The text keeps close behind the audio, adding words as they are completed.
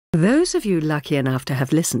Those of you lucky enough to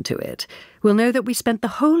have listened to it will know that we spent the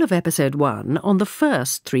whole of episode 1 on the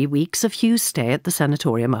first 3 weeks of Hugh's stay at the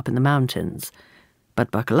sanatorium up in the mountains.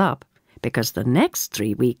 But buckle up, because the next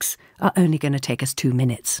 3 weeks are only going to take us 2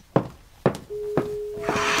 minutes.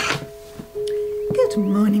 Good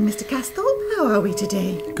morning, Mr. Casthorpe. How are we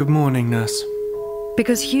today? Good morning, nurse.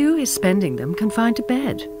 Because Hugh is spending them confined to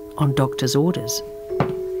bed, on doctor's orders.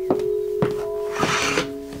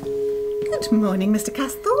 Good morning, Mr.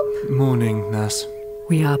 Casthorpe. Morning, nurse.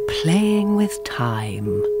 We are playing with time.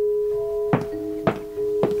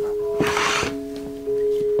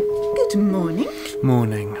 Good morning.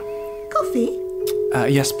 Morning. Coffee?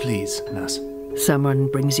 Yes, please, nurse. Someone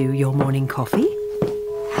brings you your morning coffee?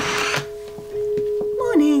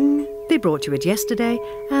 Morning. They brought you it yesterday,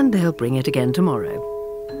 and they'll bring it again tomorrow.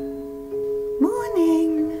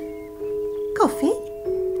 Morning. Coffee?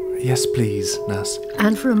 Yes, please, nurse.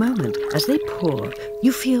 And for a moment, as they pour,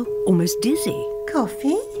 you feel almost dizzy.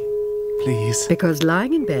 Coffee? Please. Because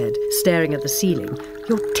lying in bed, staring at the ceiling,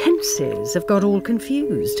 your tenses have got all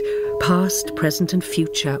confused. Past, present and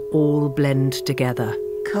future all blend together.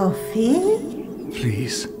 Coffee?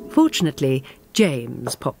 Please. Fortunately,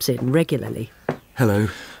 James pops in regularly. Hello.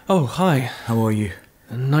 Oh, hi. How are you?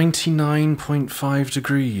 99.5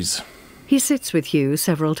 degrees. He sits with Hugh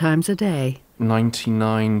several times a day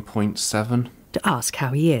 99.7. to ask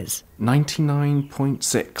how he is,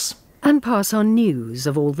 99.6. and pass on news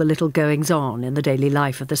of all the little goings-on in the daily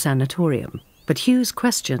life of the sanatorium. But Hugh's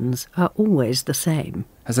questions are always the same.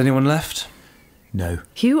 Has anyone left? No.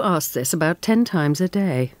 Hugh asks this about 10 times a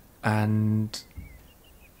day, And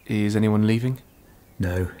is anyone leaving?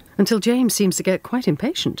 No. until James seems to get quite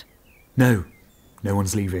impatient. No. No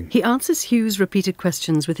one's leaving. He answers Hugh's repeated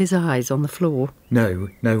questions with his eyes on the floor, No.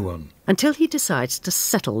 No one. until he decides to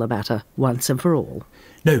settle the matter once and for all.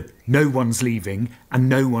 No. No one's leaving, and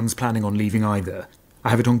no one's planning on leaving either. I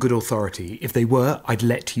have it on good authority. If they were, I'd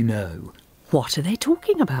let you know. What are they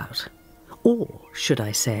talking about? Or, should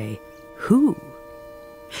I say, who?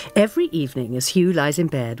 Every evening as Hugh lies in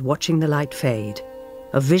bed watching the light fade,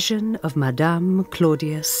 a vision of Madame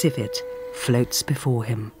Claudia Civet floats before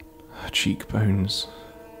him. Her cheekbones,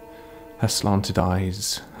 her slanted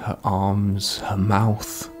eyes, her arms, her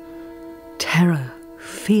mouth. Terror,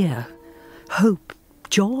 fear, hope,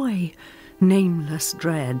 joy, nameless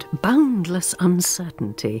dread, boundless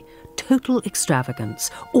uncertainty, total extravagance,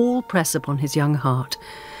 all press upon his young heart,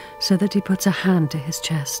 so that he puts a hand to his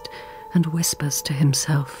chest and whispers to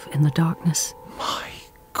himself in the darkness. My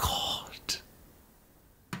God.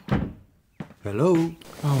 Hello.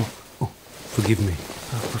 Oh, Forgive me.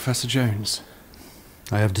 Professor Jones.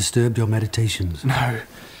 I have disturbed your meditations. No.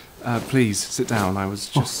 Please, sit down. I was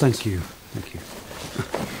just... Oh, thank you. Thank you.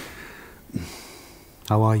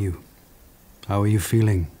 How are you? How are you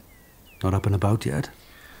feeling? Not up and about yet?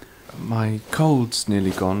 My cold's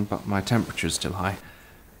nearly gone, but my temperature's still high.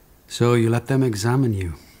 So you let them examine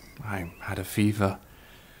you? I had a fever.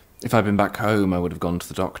 If I'd been back home, I would have gone to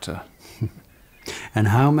the doctor. And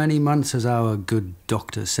how many months has our good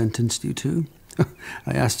doctor sentenced you to?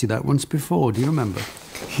 I asked you that once before, do you remember?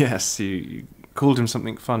 Yes, you called him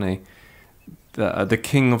something funny. The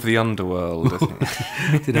king of the underworld, I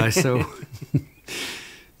think. Did I so?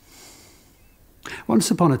 Once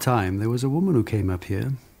upon a time, there was a woman who came up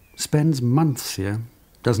here, spends months here,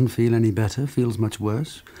 doesn't feel any better, feels much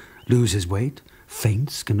worse, loses weight,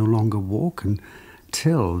 faints, can no longer walk,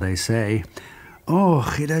 until they say,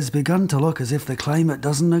 "Oh, it has begun to look as if the climate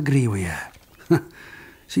doesn't agree with you."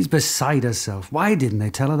 She's beside herself. Why didn't they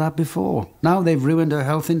tell her that before? Now they've ruined her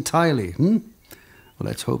health entirely, Well,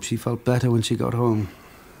 let's hope she felt better when she got home.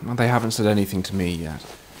 Well, they haven't said anything to me yet.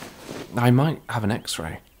 I might have an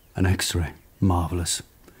X-ray. An X-ray. Marvellous.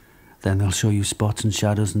 Then they'll show you spots and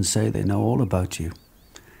shadows and say they know all about you.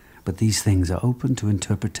 But these things are open to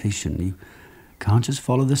interpretation. You can't just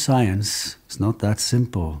follow the science. It's not that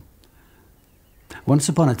simple. Once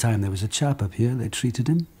upon a time, there was a chap up here. They treated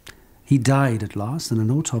him. He died at last, and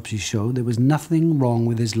an autopsy showed there was nothing wrong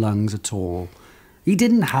with his lungs at all. He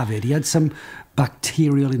didn't have it. He had some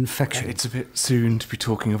bacterial infection. It's a bit soon to be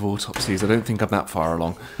talking of autopsies. I don't think I'm that far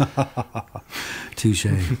along.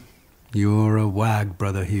 Touché. You're a wag,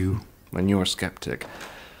 Brother Hugh. When you're a sceptic.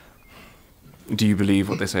 Do you believe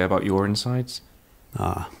what they say about your insides?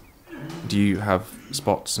 Ah, Do you have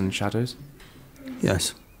spots and shadows?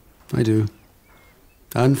 yes, I do.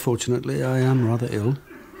 Unfortunately, I am rather ill.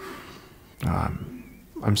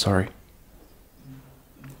 I'm sorry.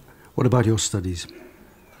 What about your studies?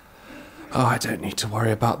 Oh, I don't need to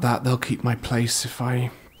worry about that. They'll keep my place if I...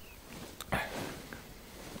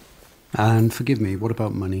 And forgive me, what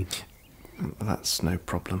about money? That's no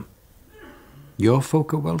problem. Your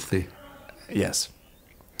folk are wealthy. Yes.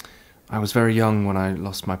 I was very young when I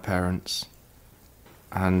lost my parents.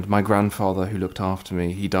 And my grandfather, who looked after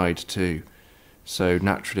me, he died too. So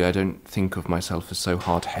naturally I don't think of myself as so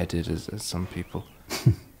hard-headed as some people.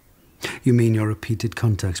 You mean your repeated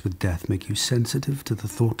contacts with death make you sensitive to the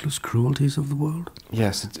thoughtless cruelties of the world?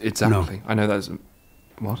 Yes, exactly. No. I know that's...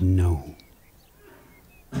 What? No.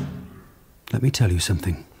 Let me tell you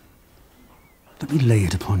something. Let me lay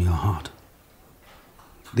it upon your heart.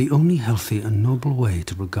 The only healthy and noble way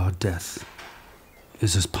to regard death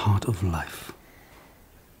is as part of life.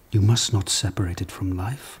 You must not separate it from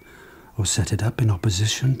life, or set it up in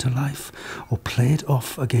opposition to life, or play it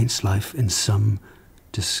off against life in some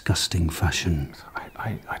disgusting fashion.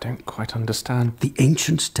 I don't quite understand. The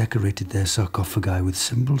ancients decorated their sarcophagi with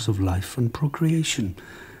symbols of life and procreation,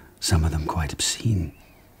 some of them quite obscene.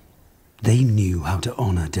 They knew how to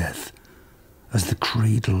honour death as the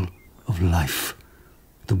cradle of life,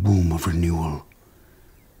 the womb of renewal.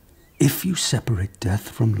 If you separate death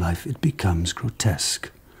from life, it becomes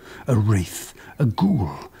grotesque, a wraith, a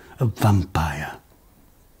ghoul, a vampire.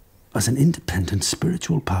 As an independent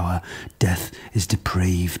spiritual power, death is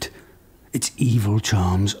depraved. Its evil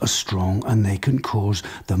charms are strong, and they can cause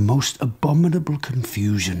the most abominable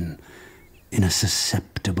confusion in a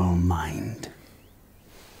susceptible mind.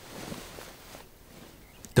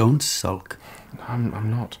 Don't sulk. I'm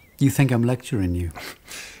not. You think I'm lecturing you?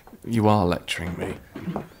 You are lecturing me.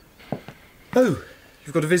 Oh,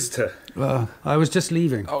 you've got a visitor. I was just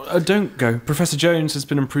leaving. Oh, don't go. Professor Jones has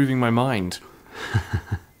been improving my mind.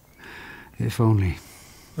 If only.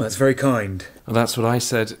 Well, that's very kind. Well, that's what I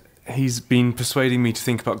said. He's been persuading me to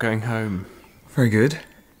think about going home. Very good.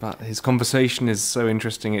 But his conversation is so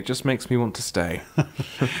interesting, it just makes me want to stay.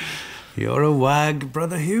 You're a wag,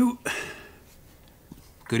 Brother Hugh.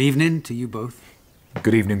 Good evening to you both.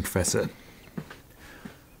 Good evening, Professor.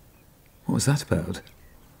 What was that about?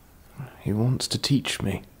 He wants to teach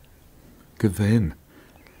me. Good for him.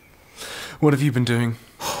 What have you been doing?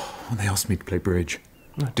 Well, they asked me to play bridge.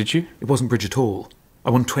 Oh, did you? It wasn't bridge at all. I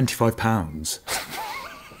won £25.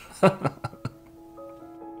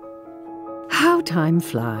 How time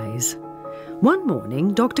flies. One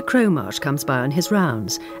morning, Dr. Crowmarsh comes by on his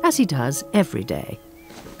rounds, as he does every day.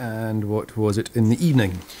 And what was it in the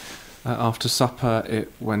evening? After supper,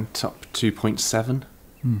 it went up 2.7.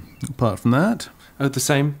 Apart from that? Oh, the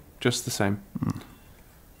same. Just the same.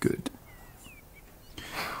 Good.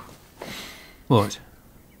 What?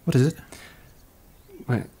 What is it?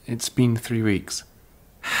 Well, it's been 3 weeks.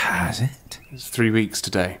 Has it? It's 3 weeks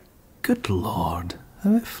today. Good Lord,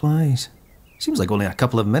 how it flies. Seems like only a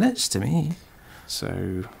couple of minutes to me.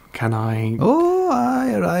 So, can I... Oh,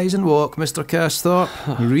 aye, arise and walk, Mr. Casthorpe.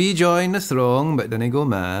 Rejoin the throng, but dinna go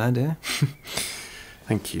mad, eh?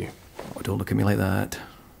 Thank you. Oh, don't look at me like that.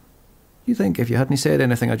 You think if you hadn't said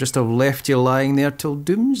anything, I'd just have left you lying there till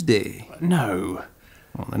doomsday? No.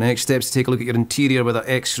 Well, the next step's to take a look at your interior with our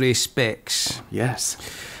X-ray specs. Yes.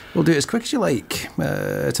 We'll do it as quick as you like.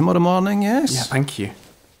 Tomorrow morning, yes? Yeah, thank you.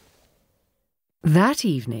 That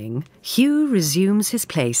evening, Hugh resumes his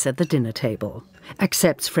place at the dinner table,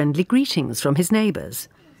 accepts friendly greetings from his neighbours,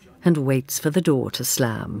 and waits for the door to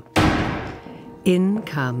slam. In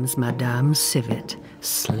comes Madame Civet,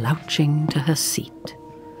 slouching to her seat.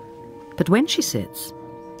 But when she sits,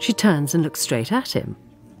 she turns and looks straight at him,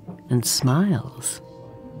 and smiles.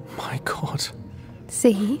 My God.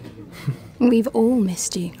 See? We've all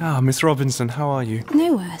missed you. Ah, Miss Robinson, how are you?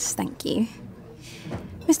 No worse, thank you.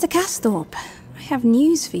 Mr. Casthorpe, I have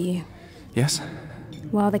news for you. Yes?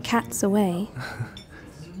 While the cat's away,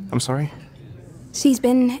 I'm sorry? she's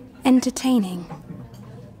been entertaining.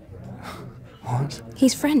 What?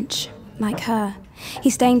 He's French, like her.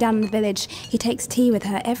 He's staying down in the village. He takes tea with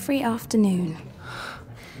her every afternoon.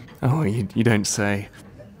 Oh, you don't say.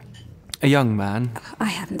 A young man? I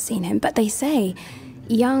haven't seen him, but they say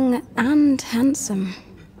young and handsome.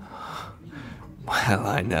 Well,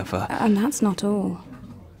 I never... And that's not all.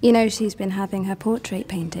 You know she's been having her portrait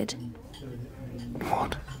painted.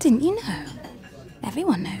 What? Didn't you know?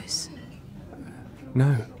 Everyone knows.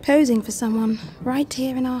 No. Posing for someone right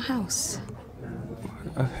here in our house.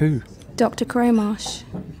 Who? Dr. Crowmarsh.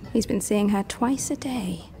 He's been seeing her twice a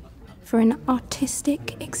day for an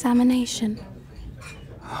artistic examination.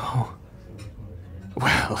 Oh.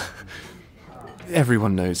 Well,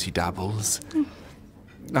 everyone knows he dabbles.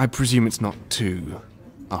 I presume it's not too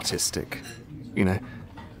artistic, you know.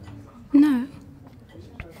 No.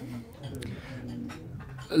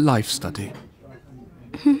 Life study.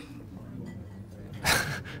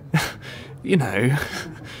 You know,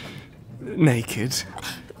 naked.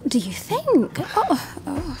 Do you think?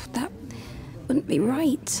 Oh, that wouldn't be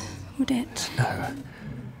right, would it? No.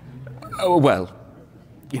 Oh, well,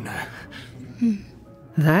 you know.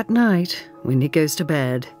 That night, when he goes to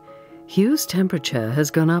bed, Hugh's temperature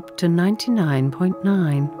has gone up to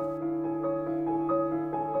 99.9.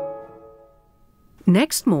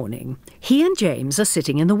 Next morning, he and James are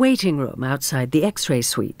sitting in the waiting room outside the X-ray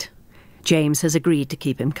suite. James has agreed to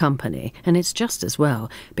keep him company, and it's just as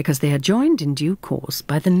well, because they are joined in due course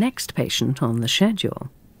by the next patient on the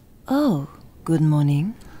schedule. Oh, good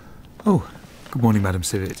morning. Oh, good morning, Madame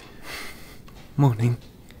Civet. Morning.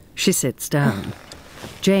 She sits down.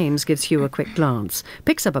 James gives Hugh a quick glance,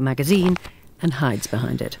 picks up a magazine, and hides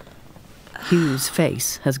behind it. Hugh's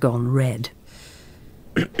face has gone red.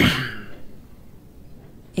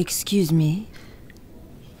 Excuse me.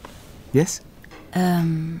 Yes?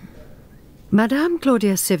 Madame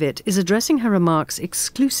Claudia Civet is addressing her remarks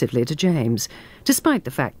exclusively to James, despite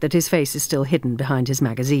the fact that his face is still hidden behind his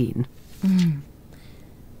magazine.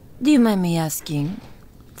 Do you mind me asking,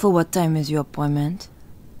 for what time is your appointment?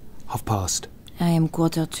 1:30. I am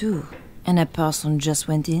 1:45, and a person just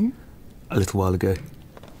went in? A little while ago.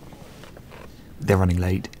 They're running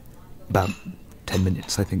late. About 10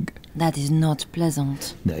 minutes, I think. That is not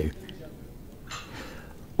pleasant. No.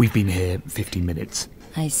 We've been here 15 minutes.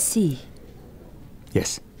 I see.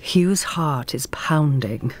 Yes. Hugh's heart is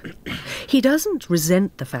pounding. He doesn't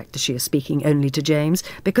resent the fact that she is speaking only to James,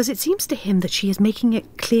 because it seems to him that she is making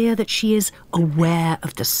it clear that she is aware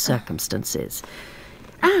of the circumstances.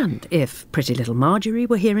 And if pretty little Marjorie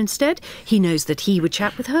were here instead, he knows that he would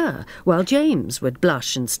chat with her, while James would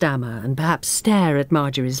blush and stammer and perhaps stare at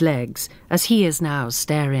Marjorie's legs, as he is now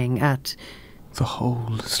staring at... The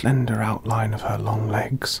whole slender outline of her long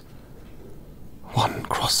legs. One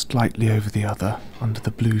crossed lightly over the other, under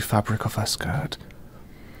the blue fabric of her skirt.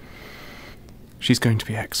 She's going to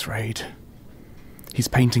be X-rayed. He's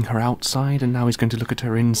painting her outside, and now he's going to look at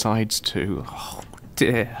her insides too. Oh,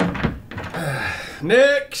 dear.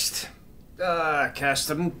 Next!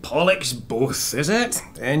 Castor and Pollux both, is it?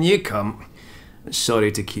 In you come.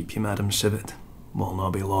 Sorry to keep you, Madame Civet. Will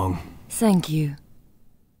not be long. Thank you.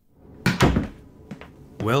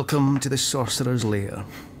 Welcome to the Sorcerer's Lair.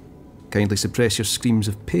 Kindly suppress your screams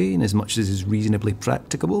of pain as much as is reasonably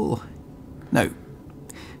practicable. Now,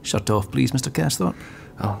 shut off, please, Mr. Casthorpe.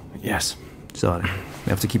 Oh, yes. Sorry. We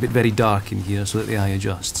have to keep it very dark in here so that the eye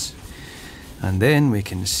adjusts. And then we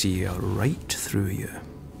can see right through you.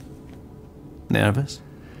 Nervous?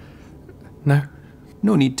 No.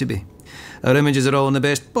 No need to be. Our images are all in the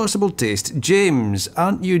best possible taste. James,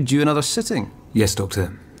 aren't you due another sitting? Yes,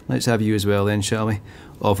 Doctor. Let's have you as well then, shall we?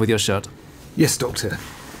 Off with your shirt. Yes, Doctor.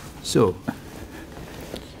 So,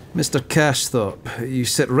 Mr. Casthorpe, you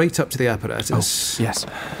sit right up to the apparatus. Oh, yes.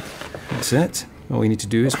 That's it. All you need to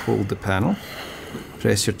do is hold the panel,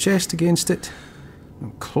 press your chest against it,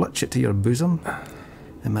 and clutch it to your bosom.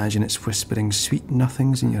 Imagine it's whispering sweet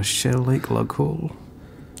nothings in your shell-like lug hole.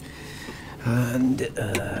 And,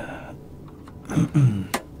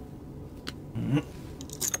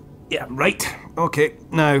 yeah, right. Okay,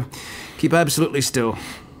 now, keep absolutely still.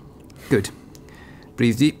 Good.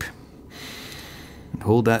 Breathe deep. And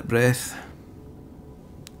hold that breath.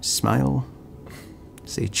 Smile.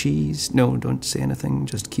 Say cheese. No, don't say anything.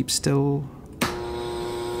 Just keep still.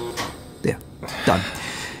 There. Done.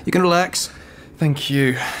 You can relax. Thank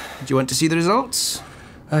you. Do you want to see the results?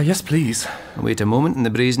 Yes, please. Wait a moment and the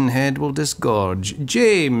brazen head will disgorge.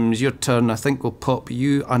 James, your turn. I think we'll pop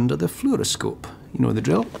you under the fluoroscope. You know the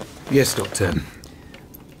drill? Yes, Doctor.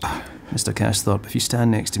 Mr. Casthorpe, if you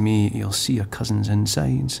stand next to me, you'll see your cousin's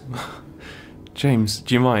insides. James,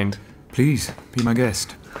 do you mind? Please, be my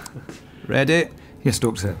guest. Ready? Yes,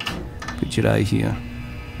 Doctor. Put your eye here.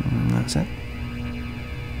 That's it.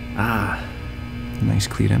 Ah. Nice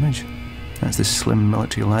clear image. That's the slim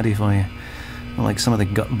military laddie for you. Not like some of the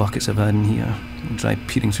gut buckets I've had in here. I'll try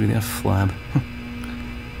peering through their flab.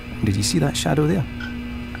 Did you see that shadow there?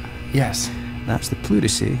 Yes. That's the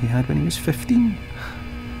pleurisy he had when he was 15.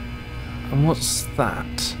 And what's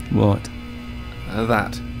that? What?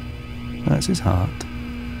 That. That's his heart.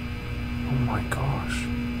 Oh my gosh.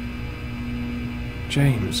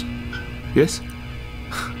 James. Yes?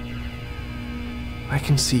 I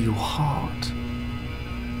can see your heart.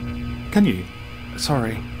 Can you?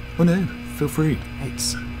 Sorry. Oh no, feel free.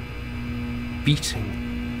 It's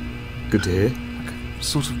beating. Good to hear. Like a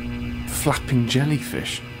sort of flapping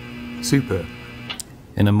jellyfish. Super.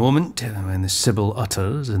 In a moment, when the Sibyl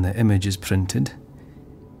utters and the image is printed,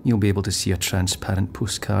 you'll be able to see a transparent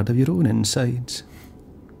postcard of your own insides.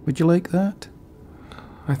 Would you like that?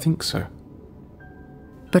 I think so.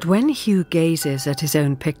 But when Hugh gazes at his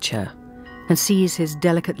own picture and sees his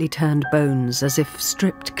delicately turned bones as if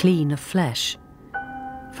stripped clean of flesh,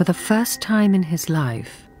 for the first time in his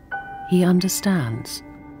life, he understands.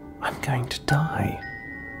 I'm going to die.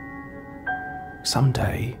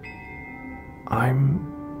 Someday, I'm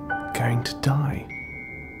going to die.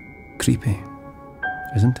 Creepy,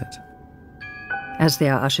 isn't it? As they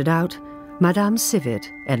are ushered out, Madame Civet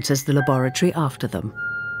enters the laboratory after them.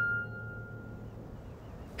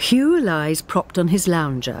 Hugh lies propped on his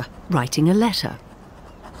lounger, writing a letter.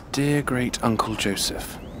 Dear great Uncle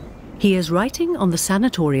Joseph. He is writing on the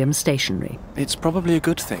sanatorium stationery. It's probably a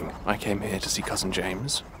good thing I came here to see Cousin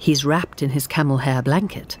James. He's wrapped in his camel hair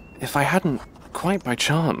blanket. If I hadn't, quite by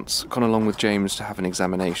chance, gone along with James to have an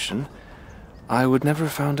examination, I would never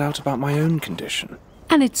have found out about my own condition.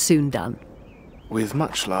 And it's soon done. With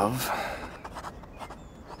much love,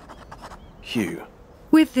 Hugh.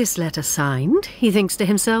 With this letter signed, he thinks to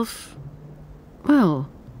himself, well,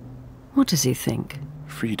 what does he think?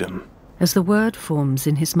 Freedom. As the word forms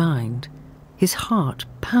in his mind, his heart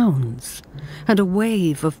pounds, and a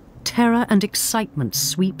wave of terror and excitement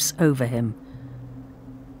sweeps over him.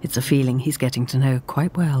 It's a feeling he's getting to know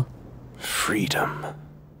quite well. Freedom.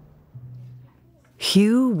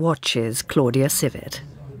 Hugh watches Claudia Civet.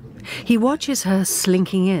 He watches her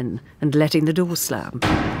slinking in and letting the door slam,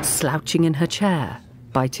 slouching in her chair,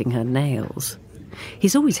 biting her nails.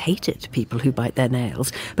 He's always hated people who bite their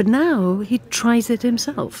nails, but now he tries it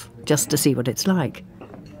himself, just to see what it's like.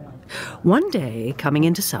 One day, coming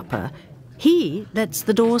into supper, he lets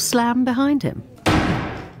the door slam behind him.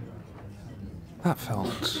 That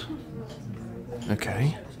felt...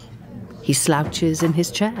 okay. He slouches in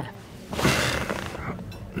his chair.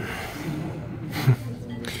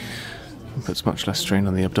 Puts much less strain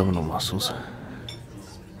on the abdominal muscles.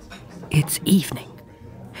 It's evening,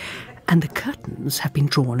 and the curtains have been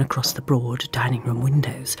drawn across the broad dining room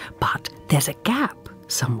windows, but there's a gap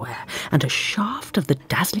somewhere, and a shaft of the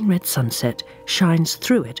dazzling red sunset shines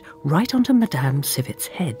through it right onto Madame Civet's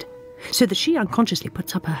head, so that she unconsciously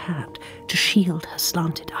puts up her hand to shield her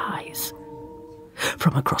slanted eyes.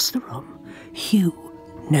 From across the room, Hugh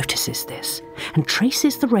notices this and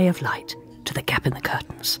traces the ray of light to the gap in the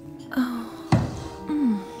curtains.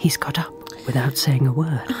 He's got up without saying a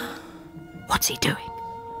word. What's he doing?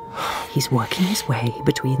 He's working his way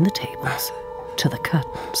between the tables to the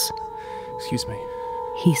curtains. Excuse me.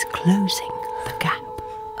 He's closing the gap.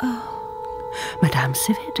 Madame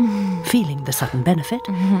Civet, feeling the sudden benefit,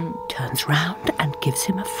 turns round and gives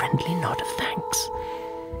him a friendly nod of thanks.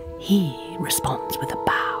 He responds with a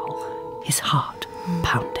bow, his heart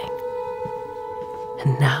pounding.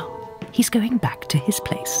 And now he's going back to his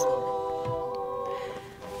place.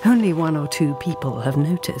 Only one or two people have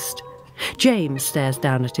noticed. James stares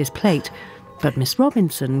down at his plate, but Miss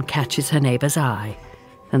Robinson catches her neighbour's eye,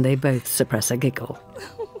 and they both suppress a giggle.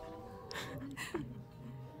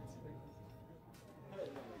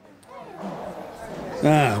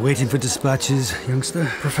 Waiting for dispatches, youngster.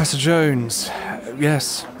 Professor Jones.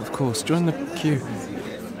 Yes, of course. Join the queue.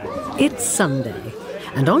 It's Sunday,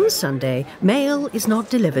 and on Sunday, mail is not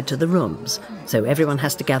delivered to the rooms, so everyone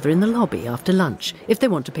has to gather in the lobby after lunch if they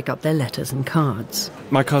want to pick up their letters and cards.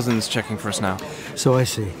 My cousin's checking for us now. So I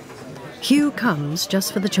see. Hugh comes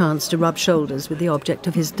just for the chance to rub shoulders with the object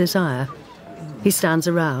of his desire. He stands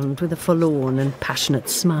around with a forlorn and passionate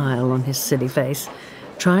smile on his silly face,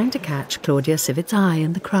 trying to catch Claudia Civet's eye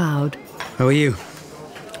in the crowd. How are you?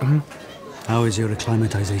 How is your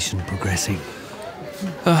acclimatization progressing?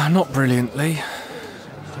 Not brilliantly.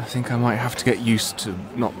 I think I might have to get used to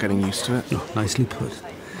not getting used to it. Oh, nicely put.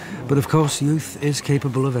 But of course, youth is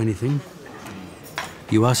capable of anything.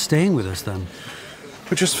 You are staying with us, then?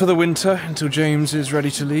 But just for the winter, until James is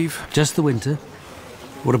ready to leave. Just the winter?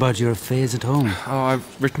 What about your affairs at home? Oh,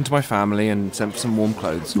 I've written to my family and sent for some warm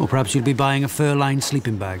clothes. Or perhaps you'll be buying a fur-lined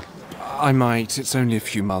sleeping bag. I might. It's only a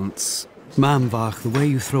few months. Mamvach, the way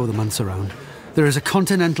you throw the months around, there is a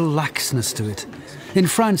continental laxness to it. In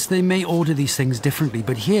France, they may order these things differently,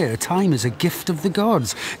 but here, time is a gift of the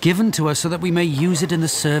gods, given to us so that we may use it in the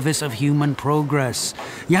service of human progress.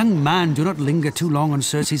 Young man, do not linger too long on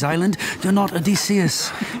Circe's island. You're not Odysseus.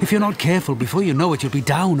 If you're not careful, before you know it, you'll be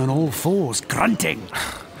down on all fours, grunting.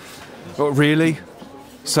 Oh, really?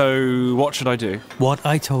 So, what should I do? What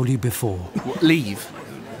I told you before. Leave?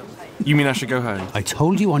 You mean I should go home? I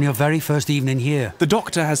told you on your very first evening here. The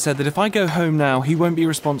doctor has said that if I go home now, he won't be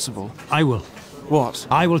responsible. I will. What?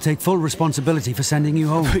 I will take full responsibility for sending you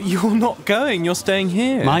home. But you're not going, you're staying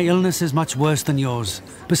here. My illness is much worse than yours.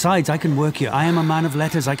 Besides, I can work here. I am a man of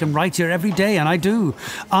letters. I can write here every day, and I do.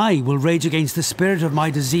 I will rage against the spirit of my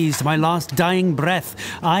disease to my last dying breath.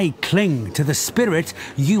 I cling to the spirit.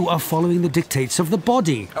 You are following the dictates of the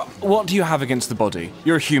body. What do you have against the body?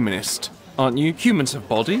 You're a humanist, aren't you? Humans have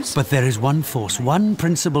bodies. But there is one force, one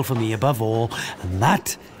principle for me above all, and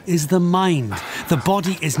that is the mind. The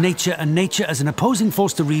body is nature, and nature as an opposing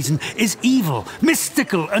force to reason is evil,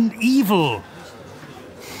 mystical and evil.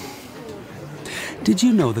 Did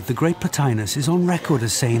you know that the great Plotinus is on record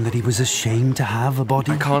as saying that he was ashamed to have a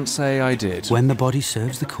body? I can't say I did. When the body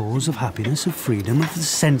serves the cause of happiness, of freedom, of the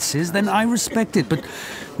senses, then I respect it. But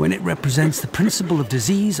when it represents the principle of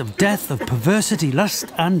disease, of death, of perversity,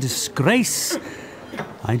 lust and disgrace,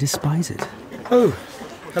 I despise it. Oh,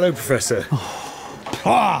 hello, Professor.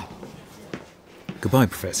 Ah! Goodbye,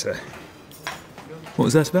 Professor. What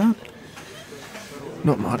was that about?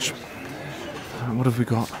 Not much. What have we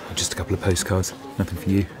got? Just a couple of postcards. Nothing for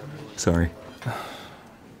you. Sorry.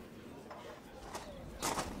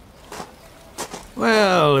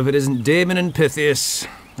 Well, if it isn't Damon and Pythias.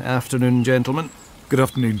 Afternoon, gentlemen. Good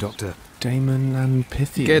afternoon, Doctor. Damon and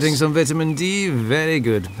Pythias. Getting some vitamin D? Very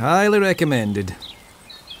good. Highly recommended.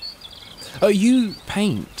 Oh, you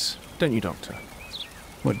paint, don't you, Doctor?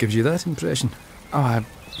 What gives you that impression? Oh, I've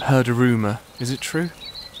heard a rumour. Is it true?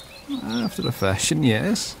 After a fashion,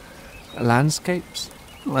 yes. Landscapes?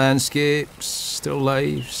 Landscapes, still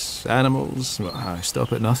lifes, animals. Well, I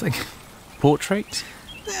stop at nothing. Portraits?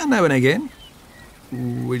 Yeah, now and again.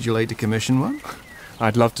 Would you like to commission one?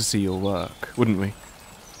 I'd love to see your work, wouldn't we?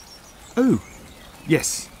 Oh,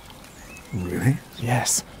 yes. Really?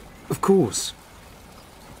 Yes. Of course.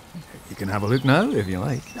 You can have a look now, if you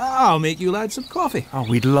like. I'll make you lads some coffee. Oh,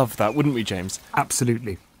 we'd love that, wouldn't we, James?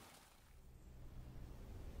 Absolutely.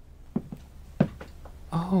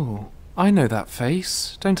 Oh, I know that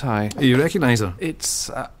face, don't I? You recognise her?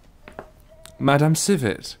 It's, Madame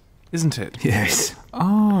Civet, isn't it? Yes.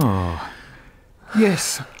 Ah.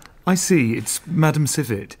 Yes, I see. It's Madame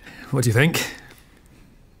Civet. What do you think?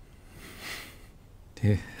 Do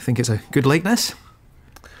you think it's a good likeness?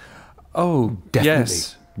 Oh, Definitely.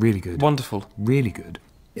 yes. Really good. Wonderful. Really good.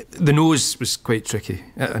 The nose was quite tricky.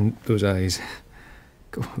 And those eyes.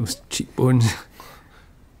 God, those cheekbones.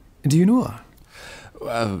 Do you know her?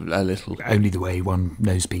 A little. Only the way one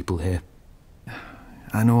knows people here.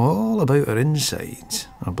 I know all about her insides.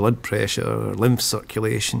 Her blood pressure, her lymph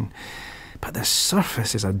circulation. But the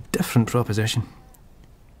surface is a different proposition.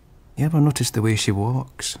 You ever notice the way she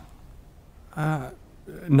walks?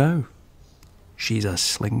 No. She's a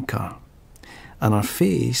slinker. And her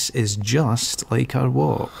face is just like her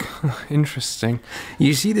walk. Interesting.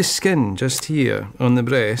 You see the skin just here on the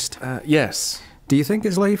breast? Yes. Do you think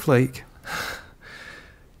it's lifelike?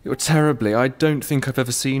 You're terribly. I don't think I've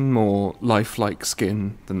ever seen more lifelike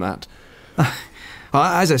skin than that.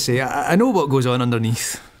 As I say, I know what goes on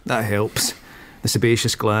underneath. That helps. The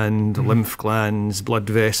sebaceous gland, lymph glands, blood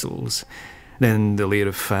vessels. Then the layer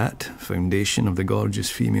of fat, foundation of the gorgeous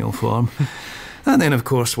female form. And then, of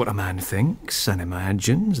course, what a man thinks and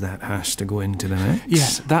imagines, that has to go into the mix.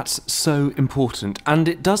 Yes, that's so important. And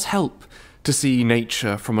it does help to see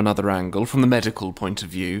nature from another angle, from the medical point of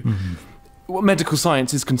view. Mm-hmm. Well, medical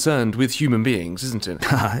science is concerned with human beings, isn't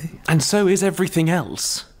it? Aye. And so is everything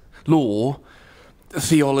else. Law,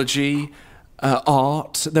 theology,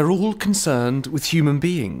 art, they're all concerned with human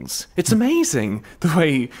beings. It's amazing the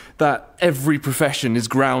way that every profession is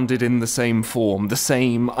grounded in the same form, the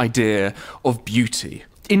same idea of beauty.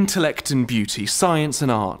 Intellect and beauty, science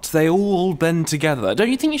and art, they all blend together.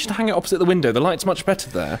 Don't you think you should hang it opposite the window? The light's much better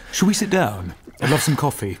there. Shall we sit down? I'd love some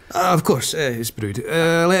coffee. Of course, it's brewed.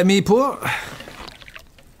 Let me pour.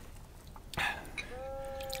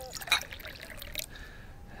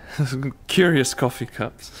 Curious coffee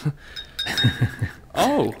cups.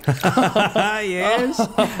 Oh. Yes.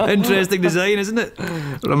 Interesting design, isn't it?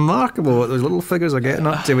 Remarkable what those little figures are getting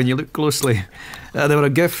up to when you look closely. They were a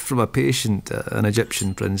gift from a patient, an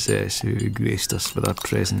Egyptian princess who graced us with her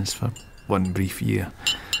presence for one brief year.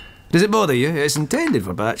 Does it bother you? It's intended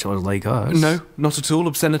for bachelors like us. No, not at all.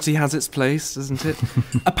 Obscenity has its place, doesn't it?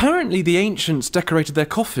 Apparently the ancients decorated their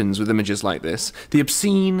coffins with images like this. The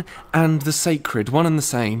obscene and the sacred, one and the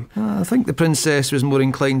same. I think the princess was more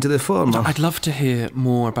inclined to the former. I'd love to hear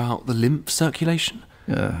more about the lymph circulation.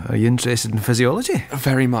 Are you interested in physiology?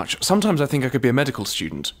 Very much. Sometimes I think I could be a medical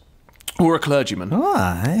student. Or a clergyman. Oh,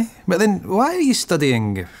 aye. But then why are you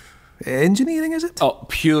studying Engineering, is it? Oh,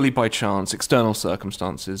 purely by chance, external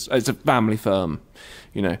circumstances. It's a family firm,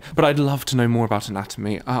 you know. But I'd love to know more about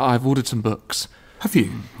anatomy. I've ordered some books. Have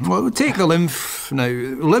you? Well, take the lymph. Now,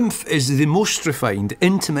 lymph is the most refined,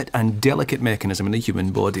 intimate and delicate mechanism in the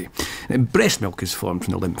human body. Breast milk is formed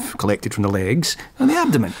from the lymph, collected from the legs and the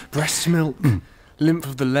abdomen. Breast milk, lymph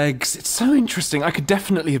of the legs. It's so interesting. I could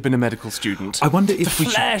definitely have been a medical student. I wonder if the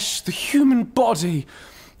flesh, the human body.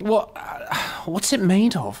 What's it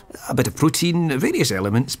made of? A bit of protein, various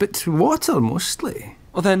elements, but water mostly.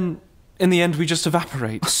 Well, then, in the end, we just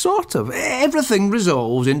evaporate. Sort of. Everything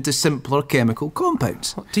resolves into simpler chemical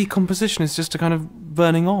compounds. Decomposition is just a kind of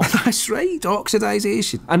burning off. That's right,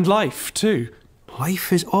 oxidisation. And life, too.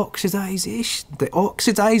 Life is oxidisation. The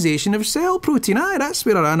oxidisation of cell protein. Aye, that's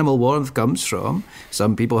where our animal warmth comes from.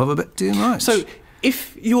 Some people have a bit too much. So,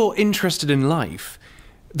 if you're interested in life,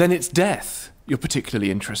 then it's death you're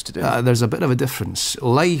particularly interested in. There's a bit of a difference.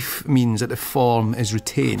 Life means that the form is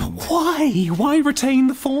retained. Why? Why retain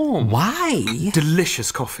the form? Why?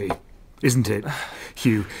 Delicious coffee, isn't it,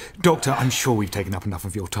 Hugh? Doctor, I'm sure we've taken up enough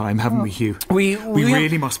of your time, haven't we, Hugh? We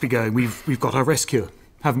really must be going. We've got our rest cure,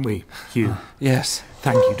 haven't we, Hugh? Yes.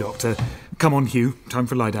 Thank you, Doctor. Come on, Hugh. Time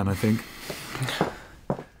for a lie down, I think.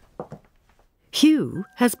 Hugh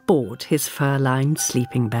has bought his fur-lined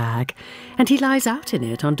sleeping bag, and he lies out in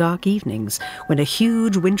it on dark evenings when a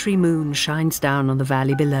huge wintry moon shines down on the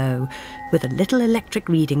valley below, with a little electric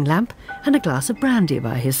reading lamp and a glass of brandy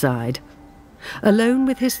by his side. Alone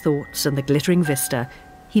with his thoughts and the glittering vista,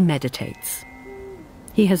 he meditates.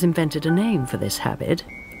 He has invented a name for this habit.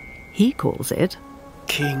 He calls it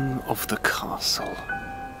King of the Castle.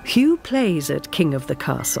 Hugh plays at King of the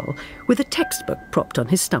Castle with a textbook propped on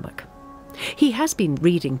his stomach. He has been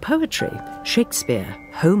reading poetry, Shakespeare,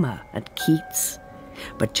 Homer and Keats.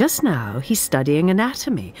 But just now he's studying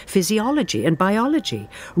anatomy, physiology and biology,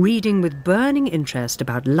 reading with burning interest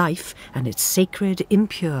about life and its sacred,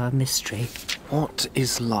 impure mystery. What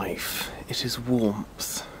is life? It is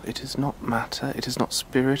warmth. It is not matter. It is not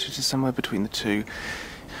spirit. It is somewhere between the two.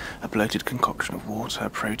 A bloated concoction of water,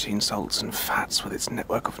 protein, salts and fats with its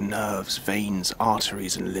network of nerves, veins,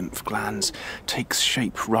 arteries and lymph glands, takes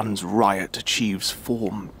shape, runs riot, achieves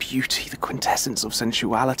form, beauty, the quintessence of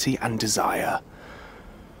sensuality and desire.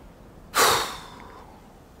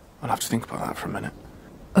 I'll have to think about that for a minute.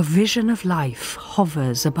 A vision of life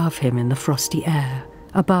hovers above him in the frosty air,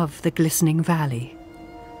 above the glistening valley.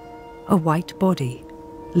 A white body,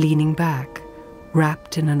 leaning back,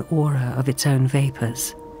 wrapped in an aura of its own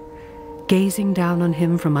vapours. Gazing down on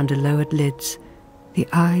him from under lowered lids, the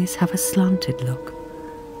eyes have a slanted look.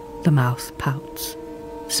 The mouth pouts,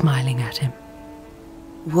 smiling at him.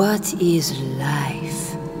 What is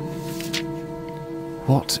life?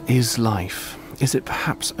 What is life? Is it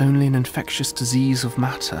perhaps only an infectious disease of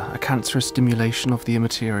matter, a cancerous stimulation of the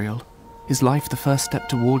immaterial? Is life the first step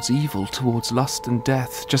towards evil, towards lust and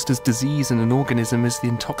death, just as disease in an organism is the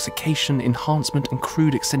intoxication, enhancement and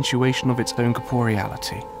crude accentuation of its own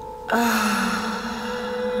corporeality?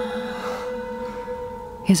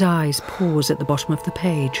 His eyes pause at the bottom of the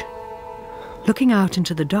page. Looking out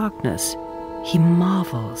into the darkness, he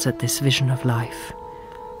marvels at this vision of life.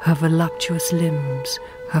 Her voluptuous limbs,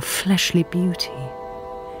 her fleshly beauty.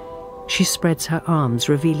 She spreads her arms,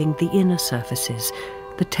 revealing the inner surfaces,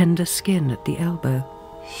 the tender skin at the elbow.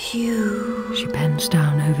 Hugh. She bends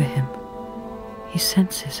down over him. He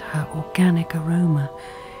senses her organic aroma.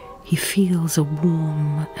 He feels a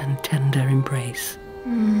warm and tender embrace.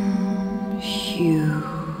 Hugh.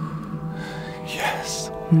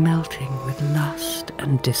 Yes. Melting with lust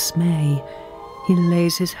and dismay, he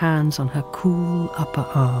lays his hands on her cool upper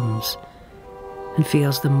arms and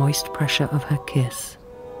feels the moist pressure of her kiss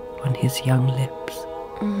on his young lips.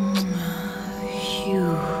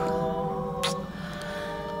 Hugh.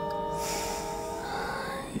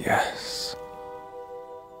 Yes.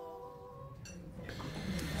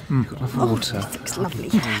 Got enough water. This looks lovely.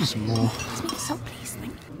 Some more. Salt, please.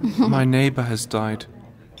 Thank you. My neighbour has died.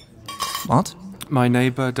 What? My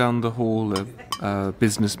neighbour down the hall, a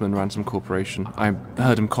businessman, ran some corporation. I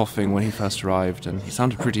heard him coughing when he first arrived, and he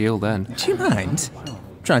sounded pretty ill then. Do you mind?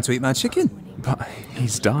 Trying to eat my chicken? But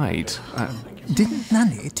he's died. Didn't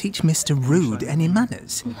Nanny teach Mr. Rude any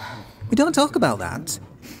manners? We don't talk about that.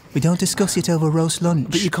 We don't discuss it over roast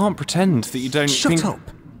lunch. But you can't pretend that you don't Shut up!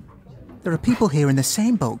 There are people here in the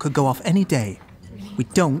same boat could go off any day. We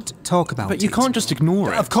don't talk about it. But you can't just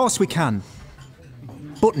ignore it. Of course we can.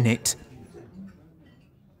 Button it.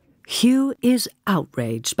 Hugh is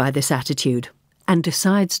outraged by this attitude and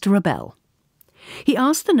decides to rebel. He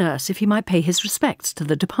asks the nurse if he might pay his respects to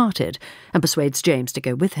the departed and persuades James to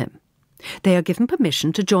go with him. They are given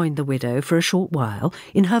permission to join the widow for a short while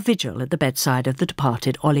in her vigil at the bedside of the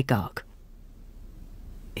departed oligarch.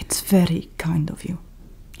 It's very kind of you.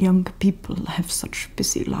 Young people have such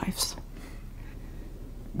busy lives.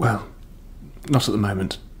 Well, not at the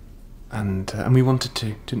moment. And we wanted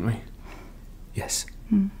to, didn't we? Yes.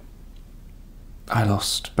 I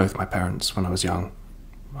lost both my parents when I was young.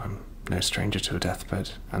 I'm no stranger to a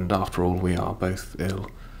deathbed, and after all, we are both ill.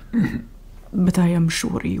 But I am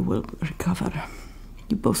sure you will recover.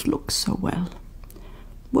 You both look so well.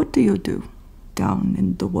 What do you do down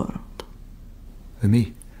in the world?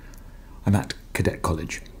 Me? I'm at Cadet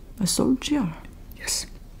College. A soldier? Yes.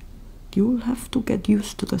 You'll have to get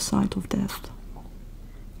used to the sight of death.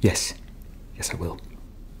 Yes. Yes, I will.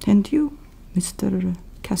 And you, Mr.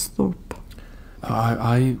 Casthorpe?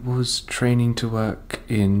 I was training to work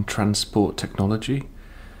in transport technology,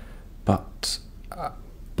 but... I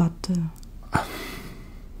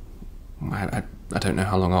don't know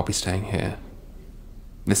how long I'll be staying here.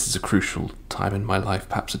 This is a crucial time in my life,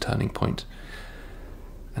 perhaps a turning point.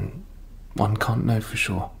 And one can't know for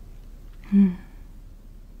sure.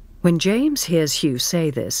 When James hears Hugh say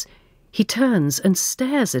this, he turns and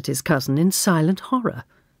stares at his cousin in silent horror.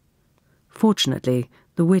 Fortunately,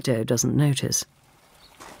 the widow doesn't notice.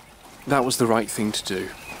 That was the right thing to do.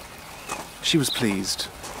 She was pleased.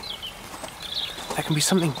 There can be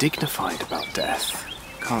something dignified about death,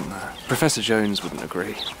 can't there? Professor Jones wouldn't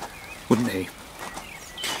agree. Wouldn't he?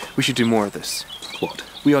 We should do more of this. What?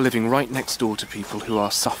 We are living right next door to people who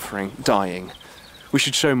are suffering, dying. We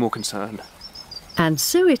should show more concern. And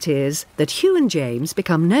so it is that Hugh and James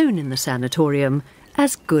become known in the sanatorium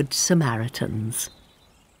as Good Samaritans.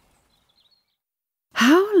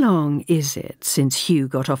 How long is it since Hugh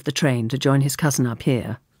got off the train to join his cousin up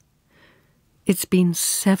here? It's been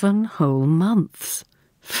 7 whole months.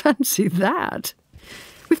 Fancy that.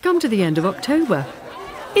 We've come to the end of October.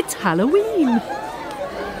 It's Halloween.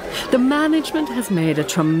 The management has made a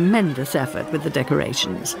tremendous effort with the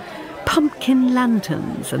decorations. Pumpkin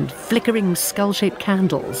lanterns and flickering skull-shaped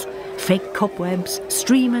candles, fake cobwebs,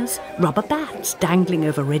 streamers, rubber bats dangling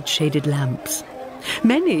over red-shaded lamps.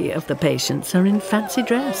 Many of the patients are in fancy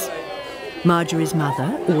dress. Marjorie's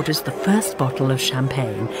mother orders the first bottle of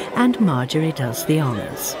champagne, and Marjorie does the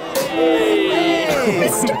honours.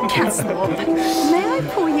 Mr. Casthorpe, may I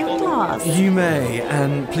pour you a glass? You may,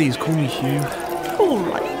 and please call me Hugh. All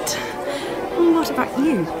right. What about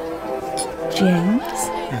you, James?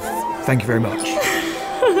 Thank you very much.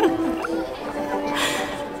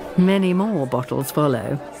 Many more bottles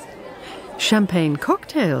follow. Champagne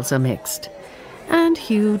cocktails are mixed, and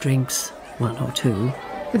Hugh drinks 1 or 2.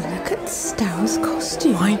 Look at Stour's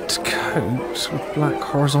costume. White coat with black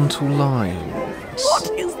horizontal lines. What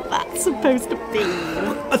is that supposed to be?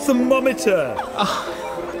 A thermometer!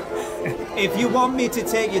 If you want me to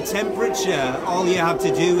take your temperature, all you have to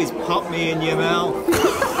do is pop me in your mouth.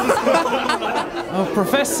 Oh,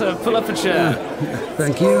 Professor, pull up a chair.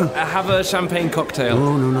 Thank you. Have a champagne cocktail.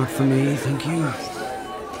 Oh, no, not for me, thank you.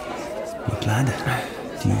 Look, lad,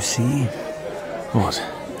 do you see? What?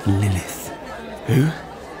 Lilith. Who?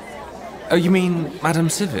 Oh, you mean Madame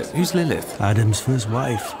Civet? Who's Lilith? Adam's first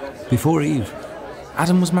wife, before Eve.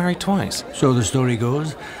 Adam was married twice. So the story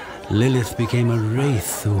goes. Lilith became a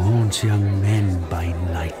wraith who haunts young men by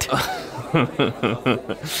night.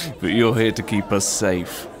 But you're here to keep us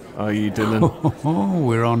safe, are you, Dylan? Oh,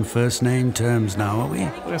 we're on first-name terms now, are we?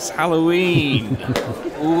 It's Halloween.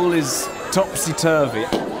 All is topsy-turvy.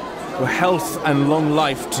 Well, health and long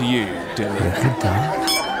life to you, Dylan. Look at that.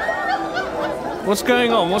 What's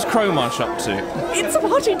going on? What's Crowmarsh up to? It's a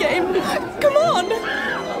party game. Come on.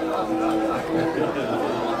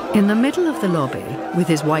 In the middle of the lobby, with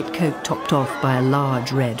his white coat topped off by a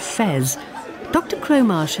large red fez, Dr.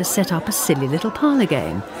 Crowmarsh has set up a silly little parlour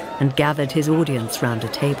game and gathered his audience round a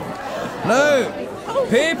table. Now,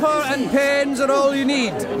 paper and pens are all you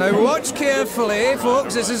need. Now watch carefully,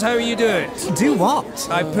 folks, this is how you do it. Do what?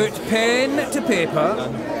 I put pen to paper,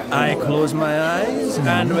 I close my eyes,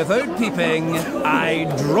 and without peeping, I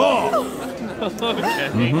draw.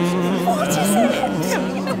 What is it?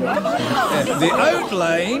 The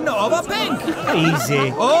outline of a pink.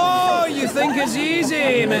 Easy. Oh, you think it's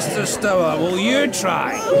easy, Mr. Stour? Well, you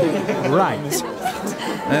try. Right.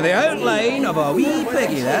 Now, the outline of a wee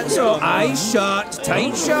piggy, that's all. Eyes shut,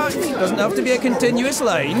 tight shut. Doesn't have to be a continuous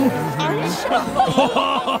line. It's a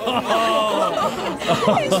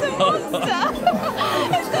monster.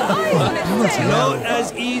 It's the eye on its tail. Not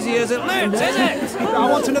as easy as it looks, is it? I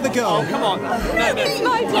want another go. Oh, come on. Eat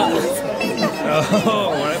my glass.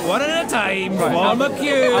 Oh, one at a time. Form a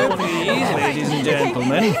queue, please, ladies and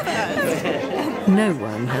gentlemen. No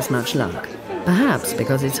one has much luck. Perhaps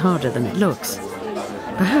because it's harder than it looks.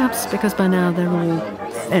 Perhaps because by now they're all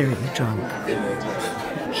very drunk.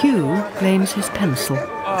 Hugh blames his pencil.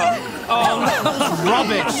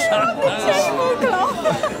 Rubbish!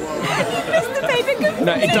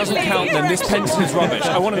 No, it doesn't count then. This pencil is rubbish.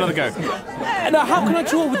 I want another go. Now, how can I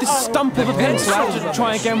draw with this stump of a pencil? I have to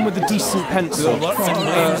try again with a decent pencil. A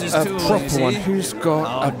proper one. Who's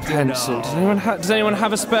got a pencil? Does anyone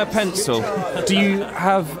have a spare pencil? Do you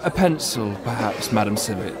have a pencil, perhaps, Madame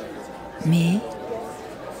Civet? Me?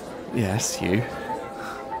 Yes, you.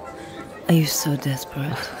 Are you so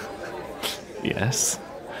desperate? Yes.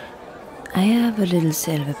 I have a little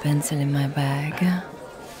silver pencil in my bag.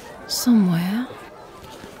 Somewhere.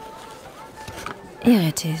 Here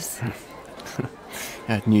it is.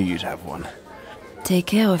 I knew you'd have one. Take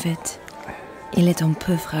care of it. Il est un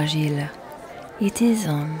peu fragile. It is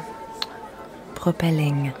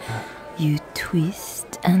propelling. You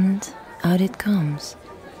twist and out it comes.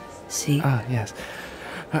 See? Ah, yes.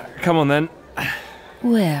 Come on then.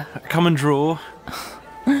 Where? Come and draw.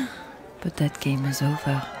 But that game is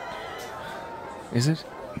over. Is it?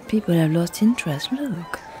 People have lost interest.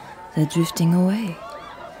 Look, they're drifting away.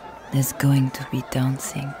 There's going to be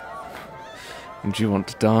dancing. And do you want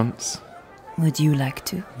to dance? Would you like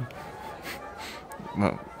to?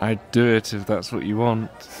 Well, I'd do it if that's what you want.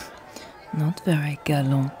 Not very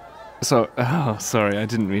gallant. Sorry, I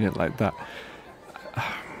didn't mean it like that.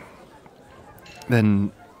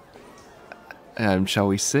 Then, shall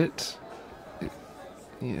we sit?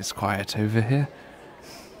 It's quiet over here.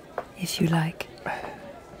 If you like.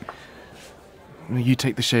 You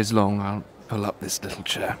take the chaise long, I'll pull up this little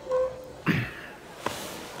chair.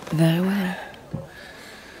 Very well.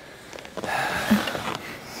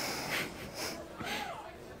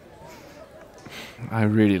 I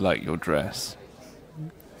really like your dress.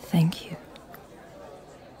 Thank you.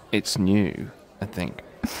 It's new, I think.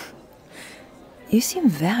 You seem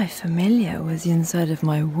very familiar with the inside of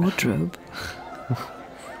my wardrobe.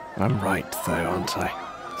 I'm right, though, aren't I?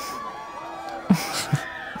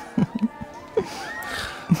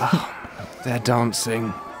 They're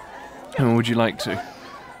dancing. Would you like to?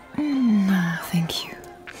 No, thank you.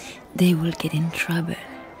 They will get in trouble.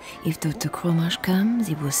 If Dr. Crowmarsh comes,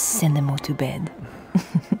 he will send them all to bed.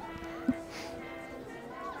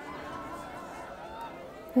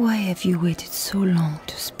 Why have you waited so long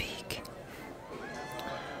to speak?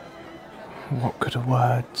 What good are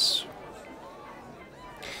words?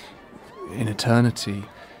 In eternity,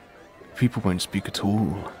 people won't speak at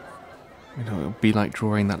all. It'll be like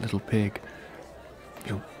drawing that little pig.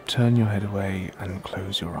 You'll turn your head away and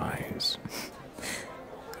close your eyes.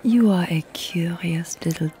 You are a curious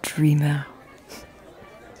little dreamer.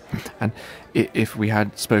 And if we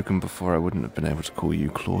had spoken before, I wouldn't have been able to call you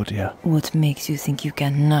Claudia. What makes you think you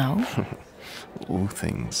can now? All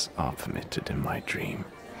things are permitted in my dream.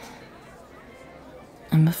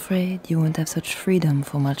 I'm afraid you won't have such freedom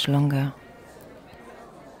for much longer.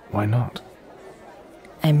 Why not?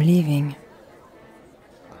 I'm leaving.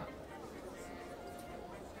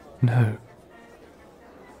 No.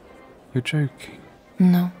 You're joking.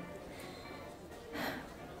 No.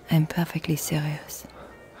 I'm perfectly serious.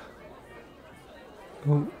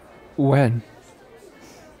 Well, when?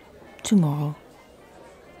 Tomorrow.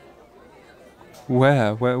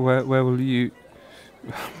 Where? Where will you...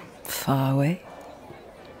 Far away.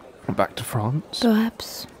 Back to France?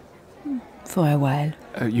 Perhaps. For a while.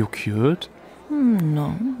 You're cured?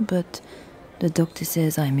 No, but the doctor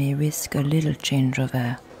says I may risk a little change of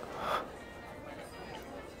air.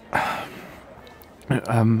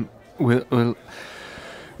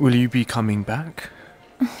 Will you be coming back?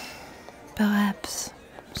 Perhaps.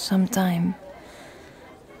 Sometime.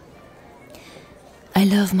 I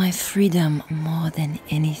love my freedom more than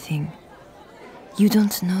anything. You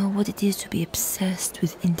don't know what it is to be obsessed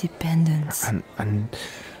with independence.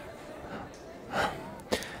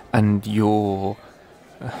 And your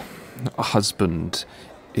husband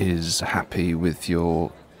is happy with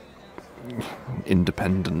your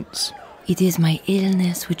independence? It is my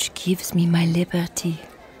illness which gives me my liberty.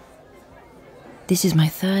 This is my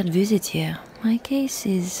third visit here. My case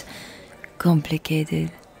is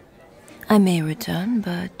complicated. I may return,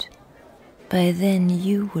 but by then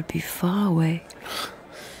you will be far away.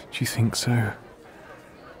 Do you think so?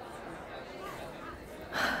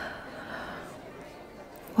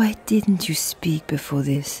 Why didn't you speak before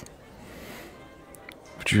this?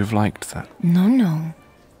 Would you have liked that? No.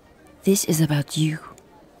 This is about you.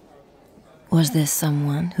 Was there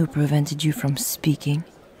someone who prevented you from speaking?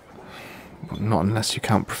 Well, not unless you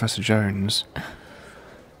count Professor Jones.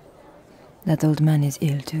 That old man is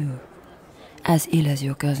ill too. As ill as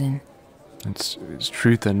your cousin. It's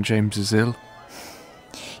true then, James is ill.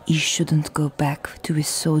 He shouldn't go back to his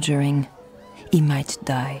soldiering. He might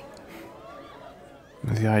die.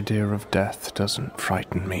 The idea of death doesn't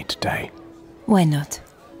frighten me today. Why not?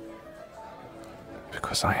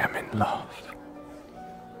 Because I am in love.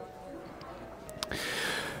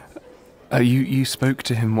 You spoke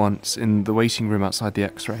to him once in the waiting room outside the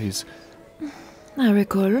X-rays. I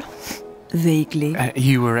recall. Vaguely.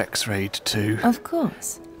 You were X-rayed too. Of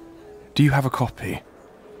course. Do you have a copy?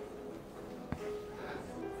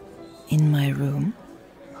 In my room.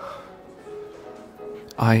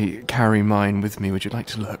 I carry mine with me. Would you like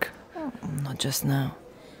to look? Oh, not just now.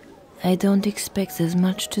 I don't expect there's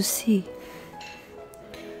much to see.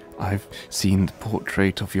 I've seen the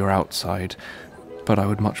portrait of your outside, but I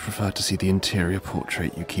would much prefer to see the interior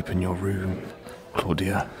portrait you keep in your room,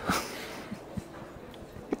 Claudia.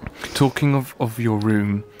 Talking of your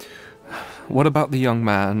room, what about the young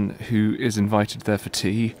man who is invited there for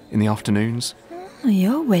tea in the afternoons?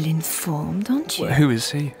 You're well informed, aren't you? Well, who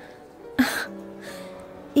is he?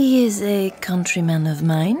 He is a countryman of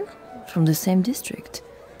mine, from the same district.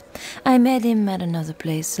 I met him at another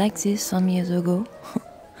place like this some years ago.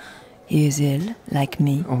 He is ill, like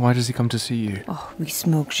me. Oh, why does he come to see you? Oh, we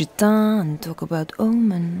smoke gitan and talk about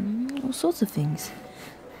home and all sorts of things.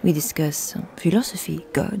 We discuss philosophy,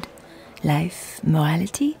 God, life,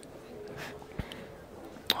 morality.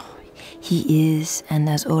 He is and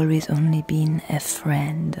has always only been a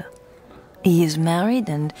friend. He is married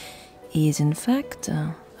and he is in fact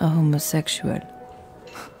a homosexual.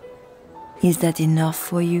 Is that enough